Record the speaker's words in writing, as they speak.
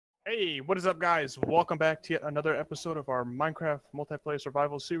Hey, what is up, guys? Welcome back to yet another episode of our Minecraft multiplayer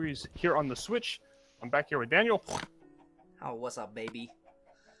survival series here on the Switch. I'm back here with Daniel. Oh, what's up, baby?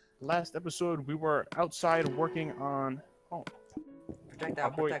 Last episode, we were outside working on Projectile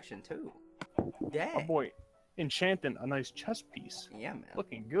protection, too. our Dang. boy enchanting a nice chest piece. Yeah, man.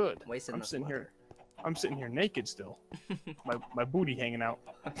 Looking good. Wasting I'm the sitting sweater. I'm sitting here naked still. my booty hanging out.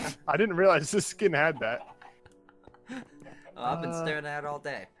 I didn't realize this skin had that. Oh, I've been staring at it all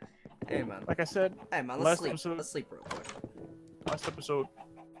day. Hey, man. Like I said, Hey, man, last sleep. episode- Let's sleep real quick. last episode,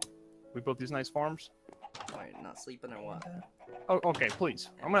 we built these nice farms. Wait, not sleeping or what? Oh, okay, please.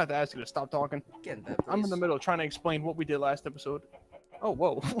 I'm gonna have to ask you to stop talking. Get in bed, please. I'm in the middle of trying to explain what we did last episode. Oh,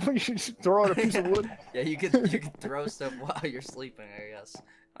 whoa. You just throw out a piece of wood? Yeah, you could throw stuff while you're sleeping, I guess.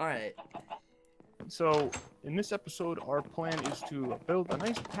 Alright. So, in this episode, our plan is to build a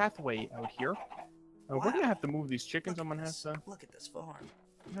nice pathway out here. We're gonna have to move these chickens. I'm gonna have to... Look at this farm.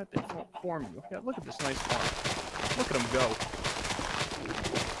 I'm gonna have to inform you. Yeah, look at this nice farm. Look at them go.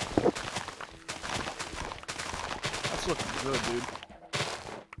 That's looking good, dude.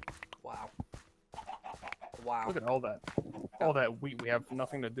 Wow. Wow. Look at all that. All that wheat we have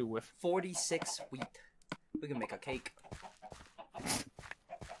nothing to do with. 46 wheat. We can make a cake.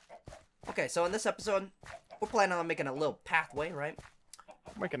 Okay, so in this episode, we're planning on making a little pathway, right?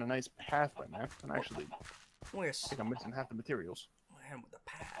 We're making a nice pathway, man. And actually, I think I'm missing half the materials. We're in with the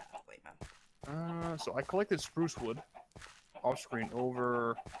pathway, man. So I collected spruce wood off screen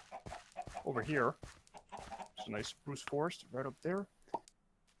over here. It's a nice spruce forest right up there.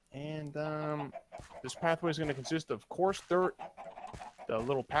 And this pathway is going to consist of coarse dirt, the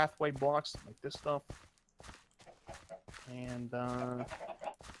little pathway blocks like this stuff, and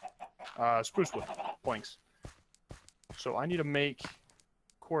spruce wood planks. So I need to make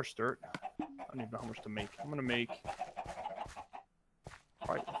coarse dirt. I don't even know how much to make. I'm going to make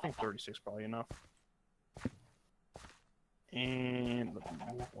probably, I think 36 probably enough. And let me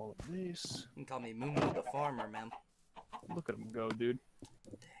move all of this. You can call me Moo Moo the farmer, man. Look at him go, dude.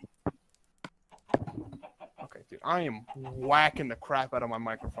 Okay, dude, I am whacking the crap out of my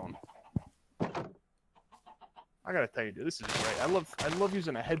microphone. I gotta tell you, dude, this is great. I love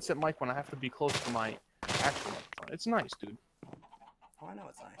using a headset mic when I have to be close to my actual microphone. It's nice, dude. Oh, I know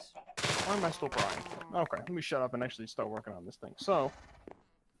it's nice. Why am I still crying? Okay, let me shut up and actually start working on this thing. So,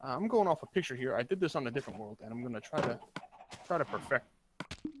 I'm going off a picture here. I did this on a different world, and I'm gonna try to perfect.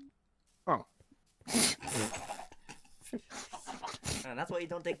 Oh. And that's why you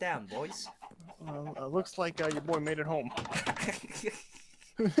don't take down, boys. Looks like your boy made it home.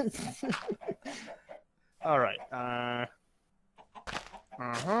 All right.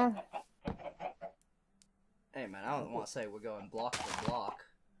 Hey, man, I don't want to say we're going block for block.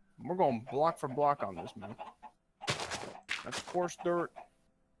 We're going block for block on this, man. That's coarse dirt.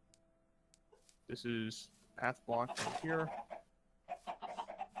 This is path block right here.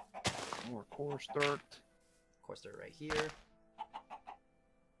 More coarse dirt. Coarse dirt right here.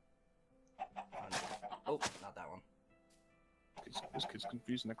 Oh, not that one. This kid's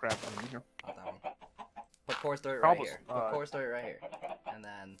confusing the crap out of me here. Not that one. Put coarse dirt right here. Put coarse dirt right here. And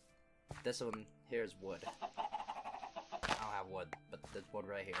then this one here is wood. I don't have wood, but there's wood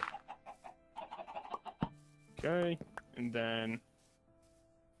right here. Okay, and then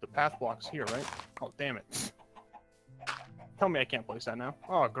the path block's here, right? Oh, damn it. Tell me I can't place that now.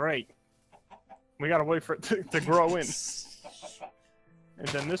 Oh, great. We gotta wait for it to grow in. And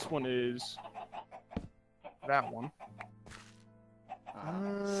then this one is that one.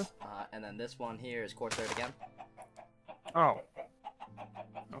 And then this one here is coarse dirt again. Oh.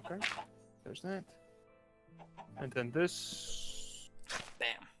 Okay. There's that. And then this.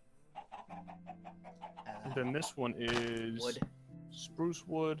 Bam. And then this one is wood. Spruce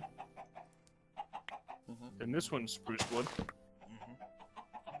wood. Then this one's spruce wood.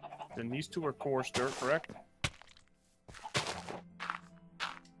 Then these two are coarse dirt, correct?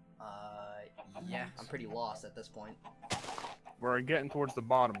 Yeah, I'm pretty lost at this point. We're getting towards the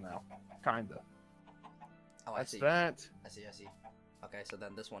bottom now. Kinda. Oh, That's I see. that. I see. Okay, so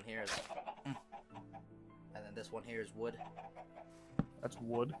then this one here is... And then this one here is wood. That's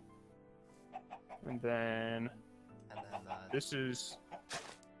wood. And then... this is...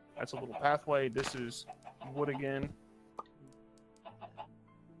 That's a little pathway. This is wood again.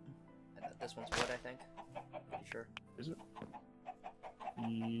 And then this one's wood, I think. Pretty sure. Is it?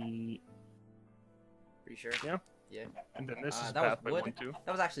 Pretty sure? Yeah. Yeah. And then this is that was pathway wood? 1, 2.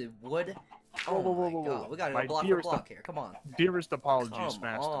 That was actually wood? Whoa, Oh whoa, whoa, my whoa, god, whoa. we gotta My go block for dearest block here, come on. Dearest apologies, Come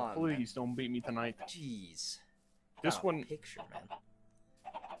Master. on, Please man. don't beat me tonight. Jeez. This Got a one... picture, man.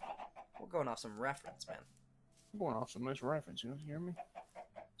 We're going off some reference, man. I'm going off some nice reference, you hear me?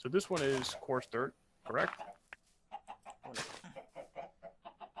 So this one is coarse dirt, correct?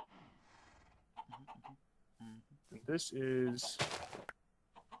 And this is...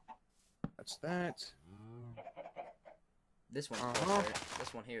 That's that. This one's coarse dirt.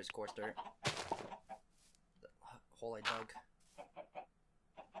 This one here is coarse dirt. The hole I dug.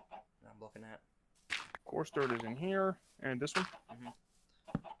 That I'm looking at. Coarse dirt is in here, and this one.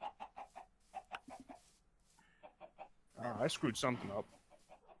 I screwed something up.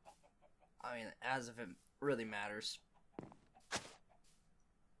 I mean, as if it really matters.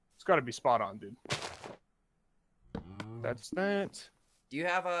 It's got to be spot on, dude. That's that. Do you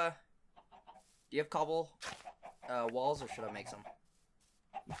have cobble walls, or should I make some?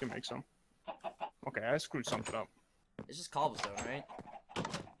 You can make some. Okay, I screwed something up. It's just cobblestone, right?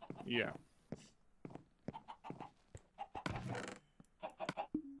 Yeah.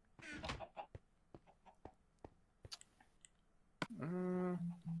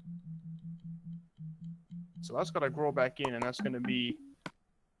 So that's gotta grow back in, and that's gonna be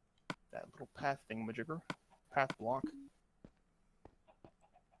that little path thingamajigger. Path block.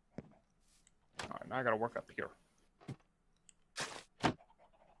 Alright, now I gotta work up here. God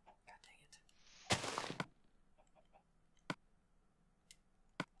dang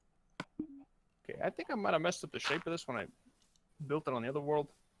it. Okay, I think I might have messed up the shape of this when I built it on the other world.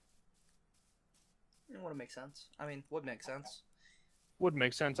 It would make sense. I mean, would make sense. Would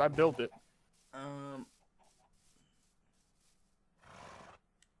make sense. I built it.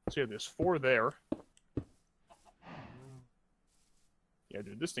 So yeah, there's 4 there. Yeah,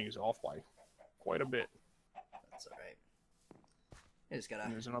 dude, this thing is off by quite a bit. That's alright. You just gotta...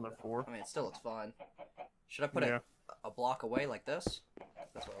 And there's another 4. I mean, it still looks fine. Should I put it a block away like this?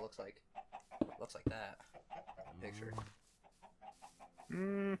 That's what it looks like. It looks like that. Picture.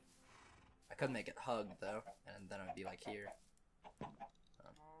 I could make it hugged, though, and then it would be like here.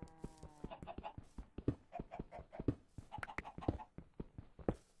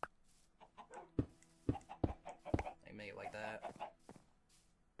 Make it like that.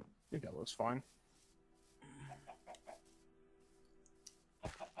 I think that looks fine.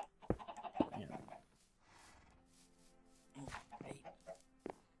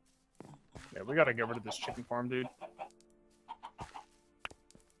 Yeah, we gotta get rid of this chicken farm, dude.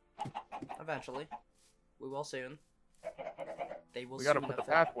 Eventually. We will soon. They will. We gotta put the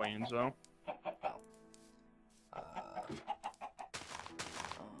pathway in, so.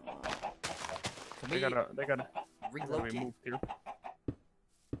 They gotta relocate. Move here.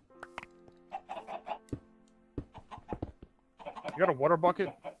 You got a water bucket?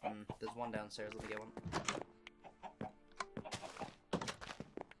 There's one downstairs. Let me get one.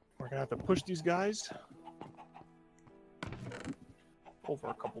 We're gonna have to push these guys over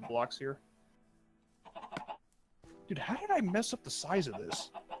a couple blocks here. Dude, how did I mess up the size of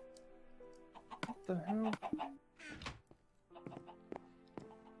this? What the hell?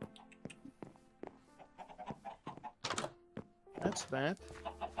 That's that.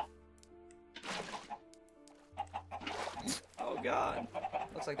 Oh god.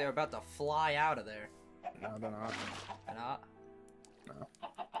 Looks like they're about to fly out of there. No, they're not. They're not? No.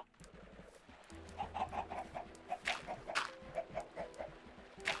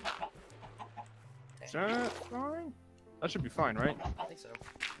 Is that fine? That should be fine, right? I think so.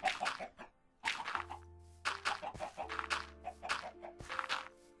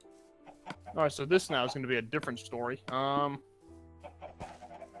 Alright, so this now is going to be a different story. So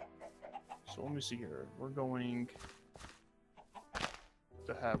let me see here. We're going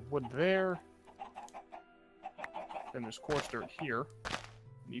to have wood there. Then there's coarse dirt here.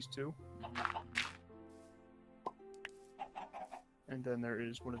 These two. And then there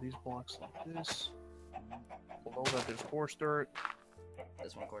is one of these blocks like this. Below that there's coarse dirt.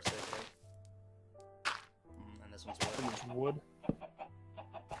 This one coarse dirt, right? And this one's wood. And there's wood.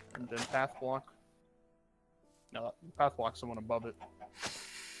 And then path block. No, path block's the one above it.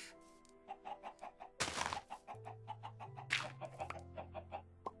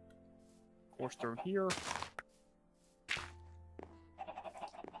 Coarse dirt here.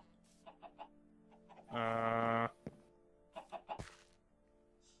 I'm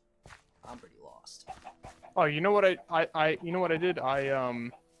pretty lost. Oh, you know what you know what I did?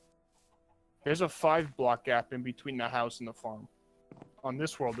 There's a 5 block gap in between the house and the farm. On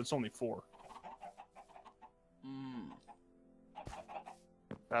this world, it's only 4.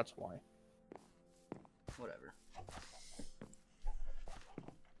 That's why. Whatever.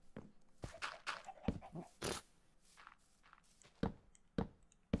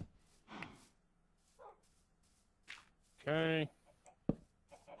 Okay.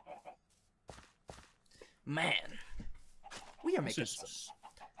 Man, we are making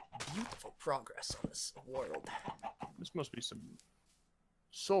beautiful progress on this world. This must be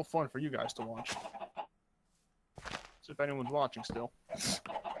so fun for you guys to watch. So if anyone's watching still.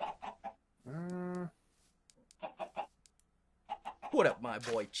 What up, my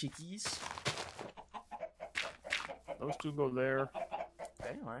boy Cheekies? Those two go there.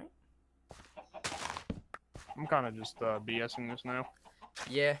 Okay, alright. I'm kind of just BSing this now.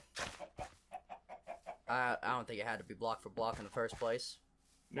 Yeah. I don't think it had to be block for block in the first place.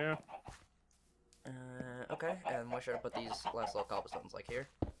 Yeah. Okay, and where should I put these last little cobblestones? Like here?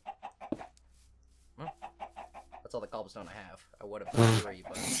 That's all the cobblestone I have. I would have put 3,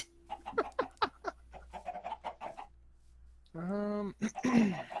 but...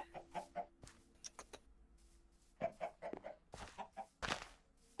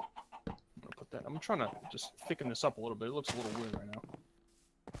 Put that. I'm trying to just thicken this up a little bit. It looks a little weird right now.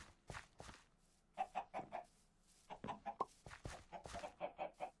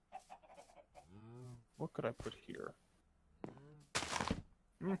 What could I put here?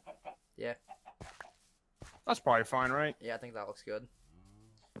 Yeah. That's probably fine, right? Yeah, I think that looks good.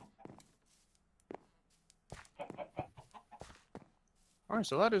 Alright,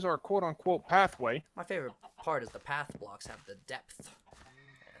 so that is our quote-unquote pathway. My favorite part is the path blocks have the depth.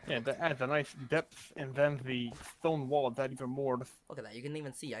 Yeah, they add the nice depth, and then the stone wall that even more. Look at that, you can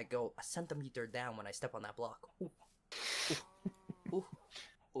even see I go a centimeter down when I step on that block. Ooh. Ooh. Ooh.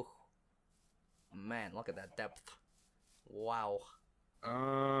 Ooh. Man, look at that depth. Wow.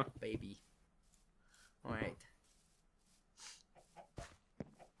 Baby. Alright.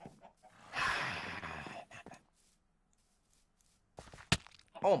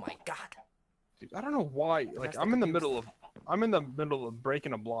 Oh my god. Dude, I don't know why. Like, I'm in the middle of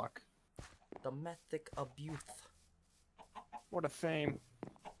breaking a block. Domestic abuse. What a fame.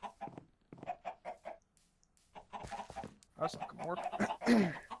 That's not gonna work.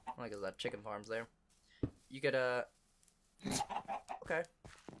 Like, is that chicken farms there? You could, okay.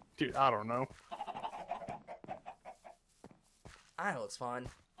 Dude, I don't know. I know it's fine.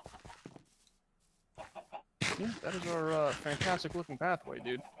 Yeah, that is our fantastic looking pathway,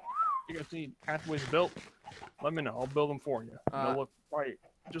 dude. If you guys need pathways built, let me know. I'll build them for you. They'll look right,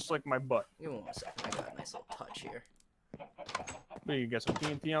 just like my butt. Give me 1 second. I got a nice little touch here. What, you get some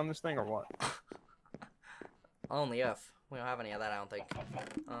TNT on this thing or what? Only if. We don't have any of that, I don't think.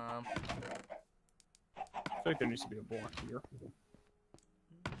 I feel like there needs to be a block here.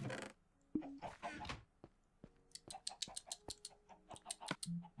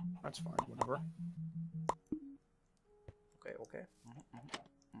 That's fine, whatever. Okay, okay.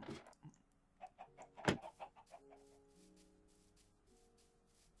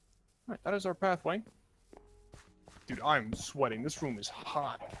 Alright, that is our pathway. Dude, I'm sweating. This room is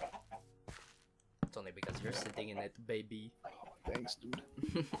hot. It's only because you're sitting in it, baby. Oh, thanks, dude.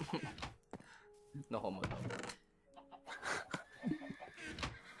 No homo.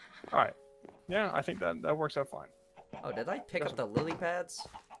 Alright. Yeah, I think that works out fine. Oh, did I pick up the lily pads?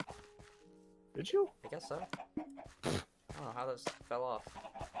 Did you? I guess so. I don't know how those fell off.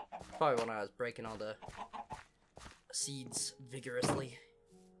 Probably when I was breaking all the seeds vigorously.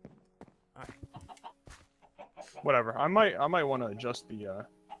 Alright. Whatever. I might want to adjust the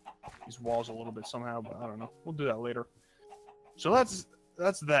these walls a little bit somehow, but I don't know. We'll do that later. So that's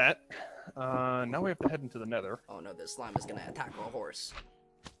that. Now we have to head into the nether. Oh no, this slime is gonna attack our horse.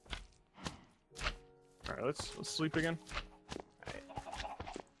 Alright, let's sleep again. Alright.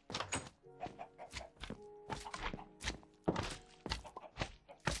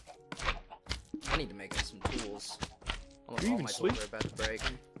 I need to make some tools. Almost all my tools are about to break.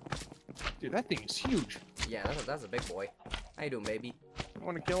 Dude, that thing is huge. Yeah, that's a big boy. How you doing, baby? You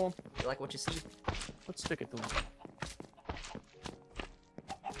want to kill him? You like what you see? Let's stick it to him.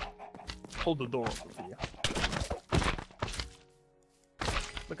 Hold the door open for you.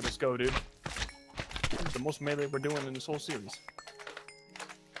 Look at us go, dude. This is the most melee we're doing in this whole series.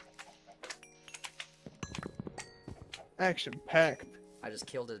 Action-packed. I just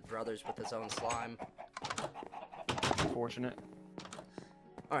killed his brothers with his own slime. Unfortunate.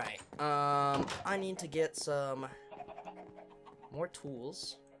 Alright, I need to get some more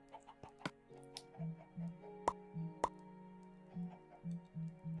tools. I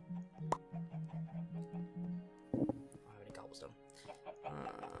don't have any cobblestone.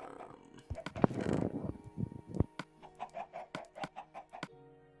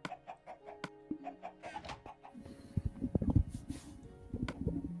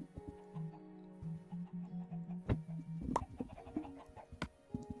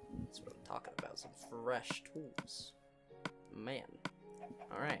 That's what I'm talking about, some fresh tools. Man.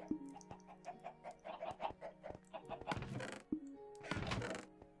 Alright.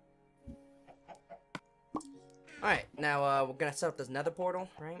 Alright, now we're gonna set up this nether portal,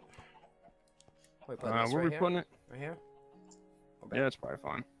 right? Where we putting this, where right we putting it? Right here? Yeah, it's probably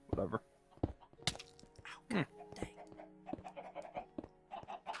fine. Whatever. Ow, dang.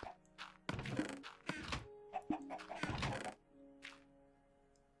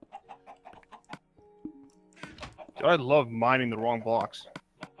 Dude, I love mining the wrong blocks.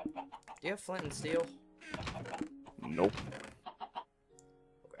 Do you have flint and steel? Nope.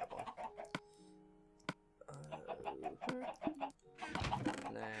 We'll grab one.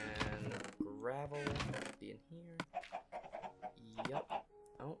 And then gravel be in here. Yup.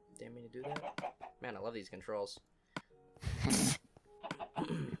 Oh, didn't mean to do that. Man, I love these controls.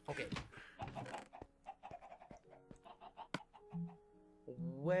 Okay.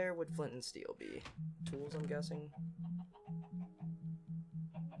 Where would flint and steel be? Tools, I'm guessing?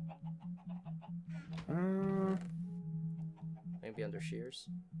 Maybe under shears?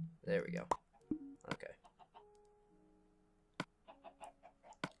 There we go. Okay.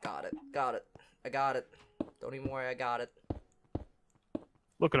 Got it. Got it. I got it. Don't even worry, I got it.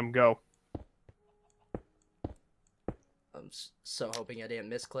 Look at him go. I'm so hoping I didn't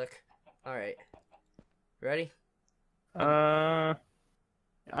misclick. Alright. Ready? I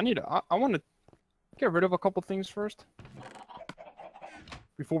want to get rid of a couple things first.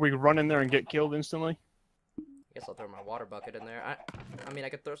 Before we run in there and get killed instantly. I guess I'll throw my water bucket in there. I mean, I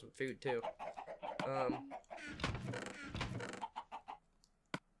could throw some food, too. Yeah.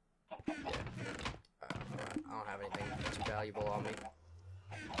 I don't have anything too valuable on me.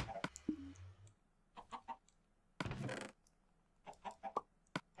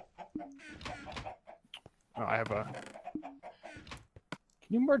 Oh, I have a... Can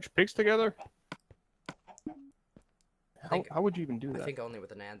you merge pigs together? How would you even do that? I think only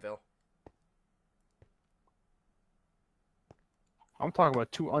with an anvil. I'm talking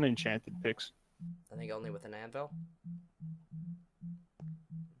about 2 unenchanted picks. I think only with an anvil.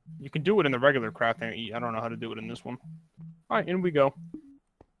 You can do it in the regular crafting. I don't know how to do it in this one. Alright, in we go.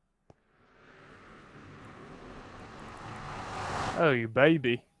 Oh, you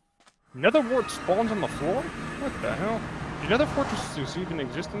baby. Nether wart spawns on the floor? What the hell? Do nether fortresses even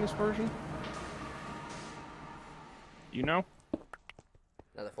exist in this version? You know?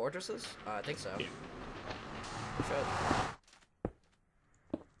 Nether fortresses? I think so. Yeah. Should.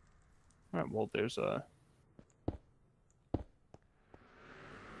 Alright, well, there's a...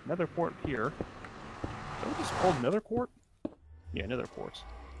 nether port here. Is that what it's called? Nether port? Yeah, nether ports.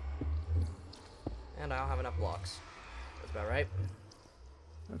 And I don't have enough blocks. That's about right.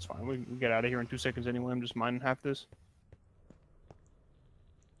 That's fine. We can get out of here in 2 seconds anyway. I'm just mining half this.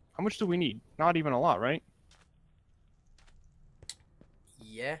 How much do we need? Not even a lot, right?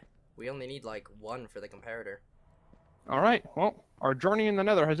 Yeah. We only need like 1 for the comparator. Alright, well, our journey in the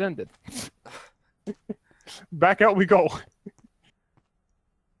nether has ended. Back out we go.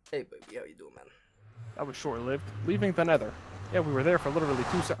 Hey baby, how you doing, man? That was short-lived. Leaving the nether. Yeah, we were there for literally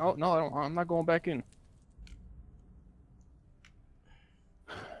 2 seconds. Oh, no, I'm not going back in.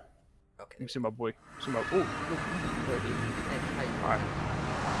 Okay. Let me see my boy. See my... Oh, alright.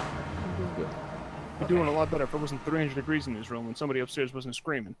 Good. We're doing a lot better if it wasn't 300 degrees in this room and somebody upstairs wasn't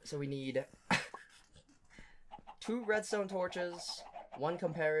screaming. So we need 2 redstone torches, 1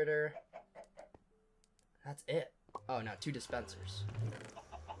 comparator. That's it. Oh no, 2 dispensers.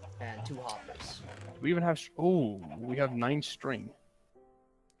 And 2 hoppers. We even have... Oh, we have 9 string.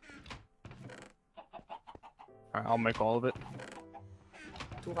 Alright, I'll make all of it.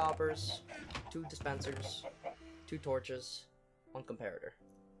 2 hoppers, 2 dispensers, 2 torches, 1 comparator.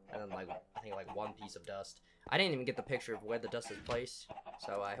 And then like, I think like 1 piece of dust. I didn't even get the picture of where the dust is placed,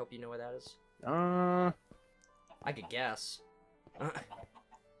 so I hope you know where that is. I could guess.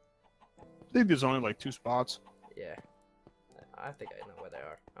 think there's only like 2 spots. Yeah. I think I know where they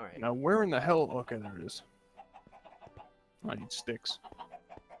are. Alright. Now, where in the hell... Okay, there it is. I need sticks.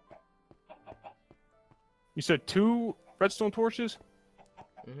 You said 2 redstone torches?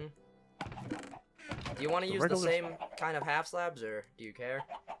 Mm-hmm. Do you want to use the same kind of half slabs, or do you care?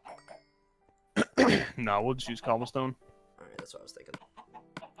 No, we'll just use cobblestone. Alright, that's what I was thinking.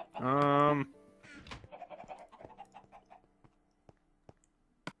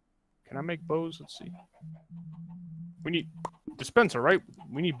 Can I make bows? Let's see. We need... dispenser, right?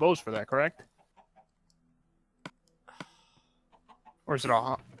 We need bows for that, correct? Or is it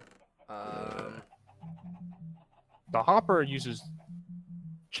a the hopper uses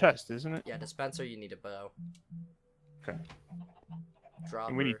chest, isn't it? Yeah, dispenser, you need a bow. Okay. Dropper.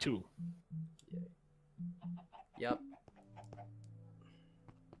 And we need 2. Yeah. Yep.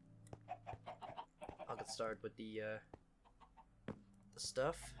 I'll get started with the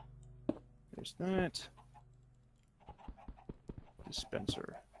stuff. There's that.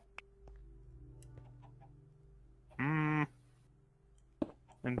 dispenser. Hmm.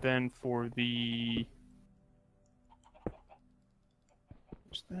 And then for the...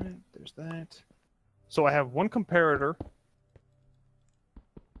 There's that, there's that. So I have one comparator,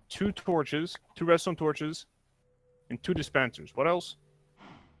 2 torches, 2 redstone torches, and 2 dispensers. What else?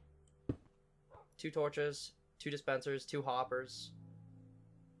 2 torches, 2 dispensers, 2 hoppers.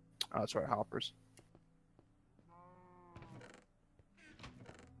 Oh, that's right, hoppers.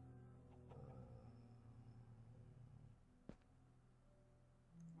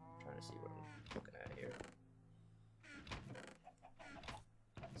 Trying to see what I'm looking at here.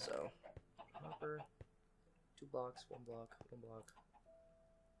 So, hopper, 2 blocks, 1 block, 1 block.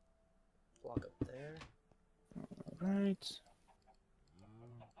 Block up there. Alright.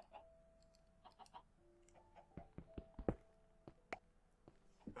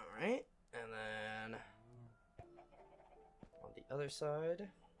 Alright, and then on the other side.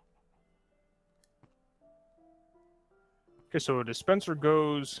 Okay, so a dispenser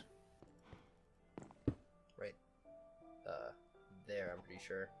goes... Right there, I'm pretty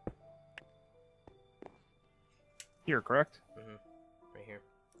sure. Here, correct? Mm-hmm. Right here.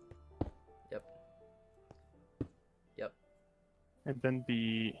 Yep. Yep. And then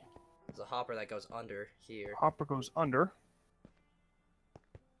the There's a hopper that goes under here. hopper goes under.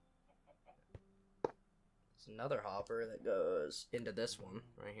 There's another hopper that goes into this one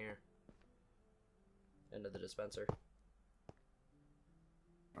right here. Into the dispenser.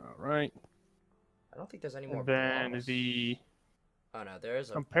 Alright. I don't think there's any more And then blocks. the Oh no, there's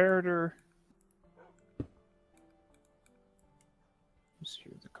a comparator... Let's see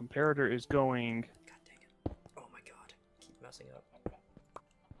here. The comparator is going... God dang it. Oh my god. Keep messing up.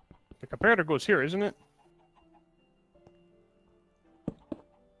 The comparator goes here, isn't it?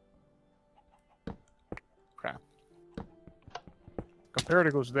 Crap.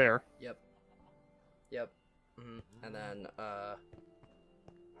 Comparator goes there. Yep. Yep. And then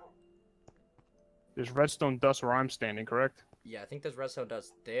There's redstone dust where I'm standing, correct? yeah, I think there's redstone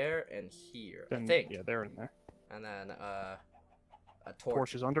dust there and here. Then, I think. Yeah, there and there. And then a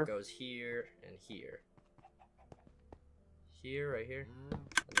Torch is under? goes here and here. Here, right here.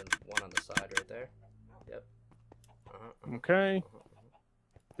 And then one on the side right there. Yep. Okay.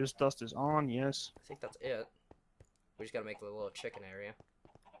 This dust is on, yes. I think that's it. We just gotta make the little chicken area.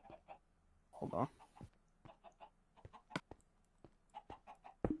 Hold on.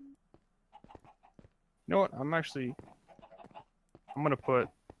 You know what? I'm gonna put...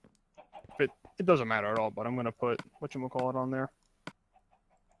 It doesn't matter at all, but I'm gonna put... whatchamacallit on there?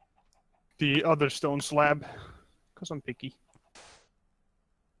 The other stone slab. Because I'm picky.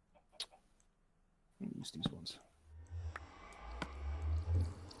 Use these ones.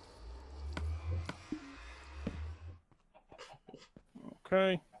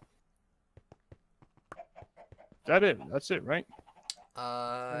 Okay. Is that it? That's it, right?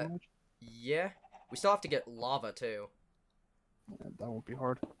 Yeah. We still have to get lava too. Yeah, that won't be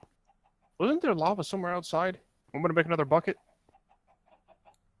hard. Wasn't there lava somewhere outside? I'm gonna make another bucket.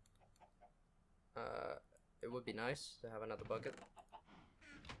 It would be nice to have another bucket.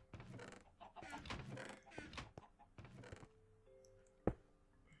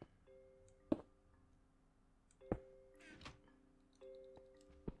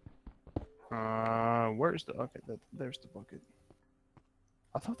 Where's the... Okay, there's the bucket.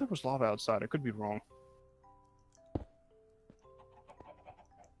 I thought there was lava outside. I could be wrong.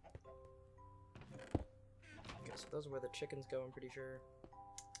 Okay, so those are where the chickens go, I'm pretty sure.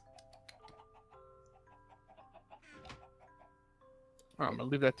 Alright, I'm gonna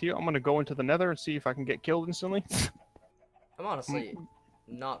leave that to you. I'm gonna go into the nether and see if I can get killed instantly. I'm honestly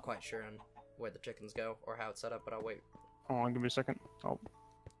not quite sure on where the chickens go or how it's set up, but I'll wait. Hold on, give me a second.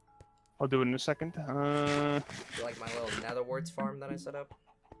 I'll do it in a second. You like my little nether warts farm that I set up?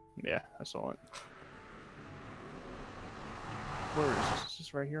 Yeah, I saw it. Where is this? Is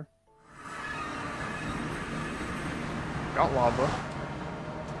this right here? Got lava.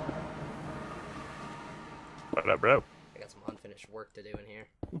 What up, bro? I got some unfinished work to do in here.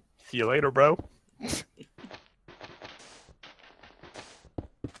 See you later, bro.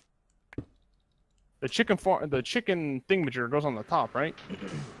 The chicken thingamajigger goes on the top, right?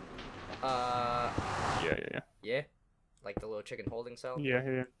 Yeah? Like the little chicken holding cell?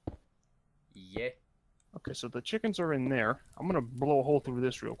 Yeah. Yeah. Okay, so the chickens are in there. I'm gonna blow a hole through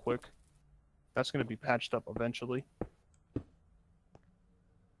this real quick. That's gonna be patched up eventually.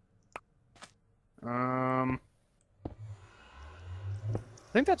 I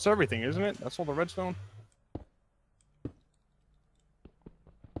think that's everything, isn't it? That's all the redstone?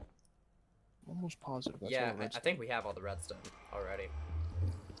 almost positive. That's Yeah, all the I think we have all the redstone already.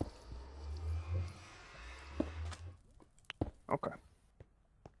 Okay.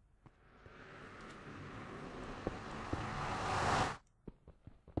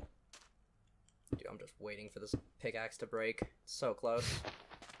 Dude, I'm just waiting for this pickaxe to break. It's so close.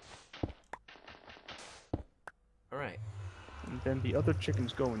 Alright. And then the other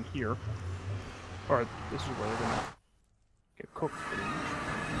chickens go in here. Or this is where they're gonna get cooked pretty much.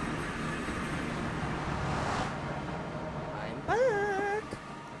 I'm back!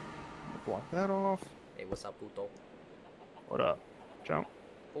 Block that off. Hey, what's up, puto? What up? Jump.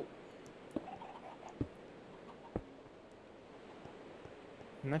 Oh.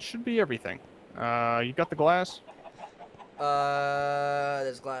 And that should be everything. You got the glass?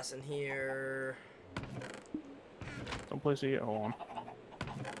 There's glass in here. Don't place it yet. Hold on.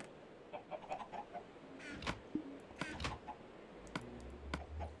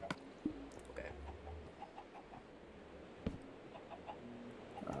 Okay.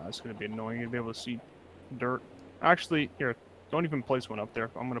 It's gonna be annoying. You'll be able to see dirt. Actually, here, don't even place one up there.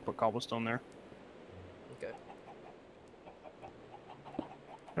 I'm gonna put cobblestone there. Okay.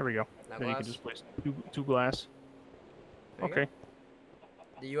 There we go. Now Then you glass? can just place two glass. There you Okay. go.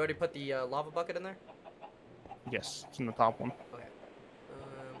 Did you already put the lava bucket in there? Yes, it's in the top one. Okay.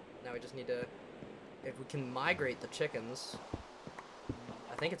 Now we just need to... If we can migrate the chickens...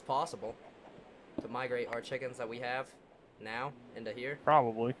 I think it's possible to migrate our chickens that we have now into here.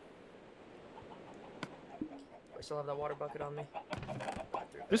 Probably. I still have that water bucket on me.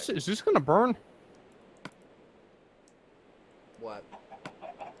 Is this gonna burn? What?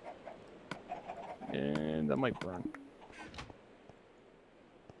 And that might burn.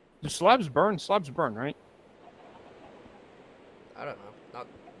 Do slabs burn? Slabs burn, right? I don't know.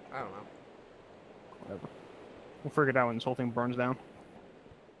 I don't know. Whatever. We'll figure it out when this whole thing burns down.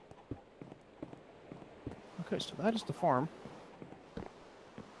 Okay, so that is the farm.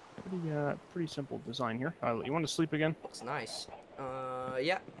 Pretty simple design here. You want to sleep again? Looks nice.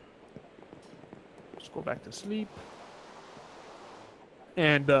 Yeah. Just go back to sleep.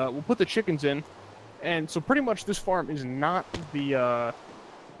 And we'll put the chickens in. And so pretty much this farm is not the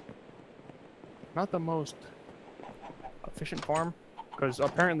most efficient farm, because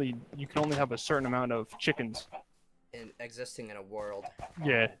apparently you can only have a certain amount of chickens Existing in a world.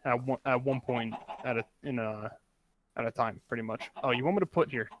 Yeah, at one point at a time, pretty much. Oh, you want me to put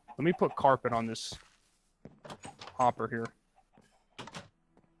here? Let me put carpet on this hopper here.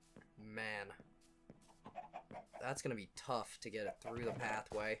 Man, that's gonna be tough to get it through the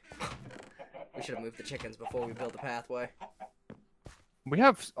pathway. We should have moved the chickens before we built the pathway. We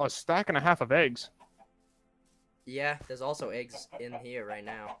have a stack and a half of eggs. Yeah, there's also eggs in here right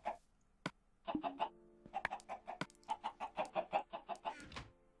now.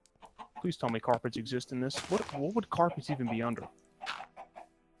 Please tell me carpets exist in this. What would carpets even be under?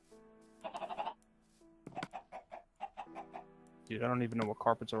 Dude, I don't even know what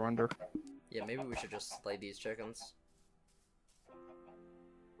carpets are under. Yeah, maybe we should just slay these chickens.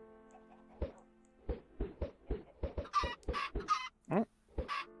 Oh.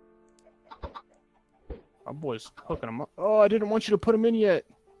 My boy's hooking them up. Oh, I didn't want you to put them in yet.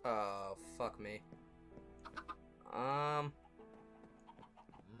 Oh, fuck me.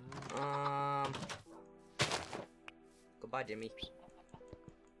 Goodbye, Jimmy. Oh,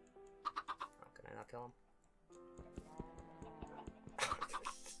 can I not kill him?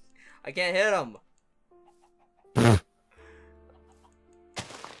 I can't hit him!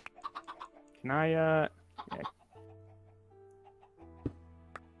 Can I, yeah.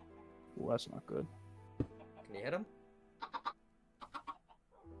 Well, that's not good. Can you hit him?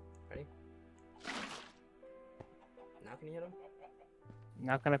 Ready? Now can you hit him?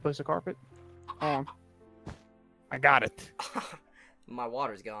 Now can I place a carpet? Hold on. I got it. My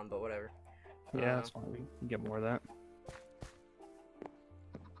water's gone, but whatever. Yeah, that's fine. We can get more of that.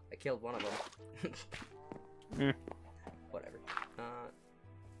 I killed one of them. Eh. Whatever.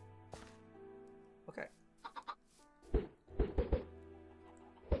 Okay.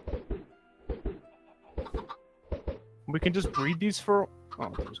 We can just breed these for...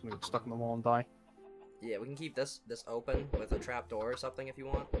 Oh, they're just gonna get stuck in the wall and die. Yeah, we can keep this open with a trapdoor or something if you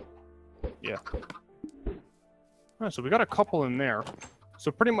want. Yeah. Alright, so we got a couple in there.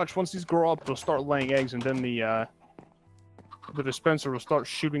 So pretty much once these grow up, they'll start laying eggs, and then the dispenser will start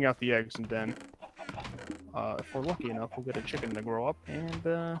shooting out the eggs, and then if we're lucky enough, we'll get a chicken to grow up,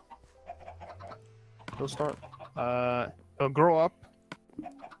 and he'll start he'll grow up,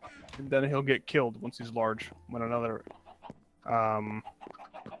 and then he'll get killed once he's large, when another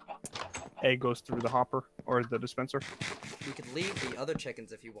egg goes through the hopper or the dispenser. We could leave the other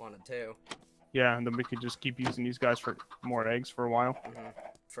chickens if you wanted to. Yeah, and then we could just keep using these guys for more eggs for a while.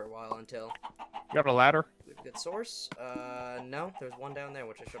 For a while until. You got a ladder? We have a good source. No, there's one down there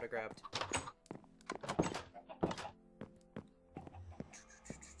which I should have grabbed.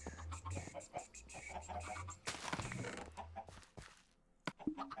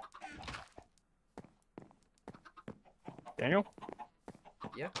 Daniel?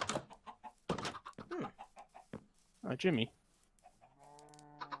 Yeah. Jimmy.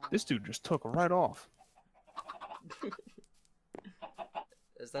 This dude just took right off.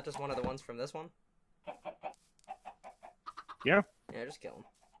 Is that just one of the ones from this one? Yeah. Yeah, just kill him.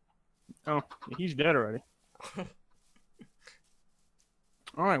 Oh, he's dead already.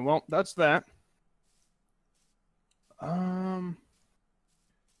 Alright, well, that's that. I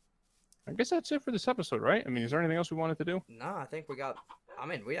guess that's it for this episode, right? I mean, is there anything else we wanted to do? No, I think we got... I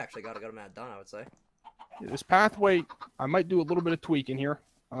mean, we actually got a good amount done, I would say. This pathway, I might do a little bit of tweaking here.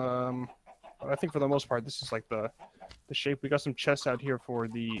 But I think for the most part, this is like the shape. We got some chests out here for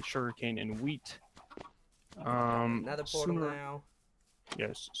the sugarcane and wheat. Another portal now.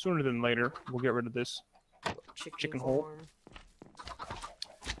 Yes, sooner than later, we'll get rid of this chicken hole.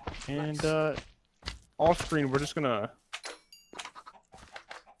 And off screen, we're just gonna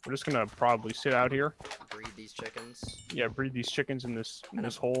probably sit out here. Breed these chickens. Yeah, breed these chickens in this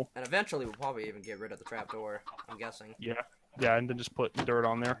hole. And eventually, we'll probably even get rid of the trapdoor. I'm guessing. Yeah, and then just put dirt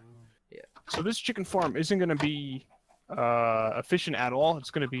on there. Yeah. So this chicken farm isn't gonna be efficient at all.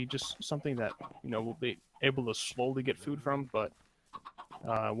 It's gonna be just something that we'll be able to slowly get food from, but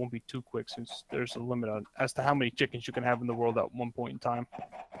it won't be too quick since there's a limit as to how many chickens you can have in the world at one point in time.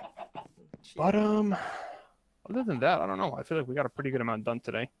 But other than that, I don't know. I feel like we got a pretty good amount done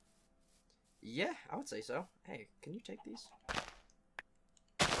today. Yeah, I would say so. Hey, can you take these?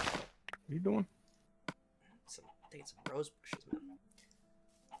 What are you doing? Taking some rose bushes, man.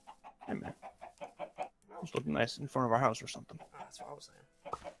 Hey, man. It's looking nice in front of our house or something. Oh, that's what I was saying.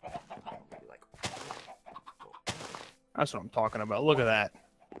 Maybe like... That's what I'm talking about. Look at that.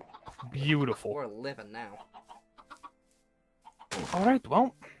 Beautiful. We're living now. All right,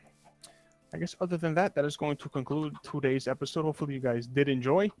 well, I guess other than that, that is going to conclude today's episode. Hopefully you guys did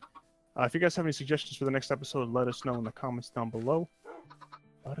enjoy. If you guys have any suggestions for the next episode, let us know in the comments down below.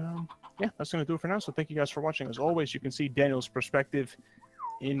 But yeah, that's going to do it for now. So thank you guys for watching. As always, you can see Daniel's perspective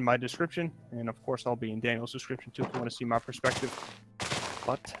in my description. And of course, I'll be in Daniel's description too if you want to see my perspective.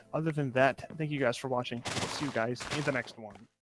 But other than that, thank you guys for watching. We'll see you guys in the next one.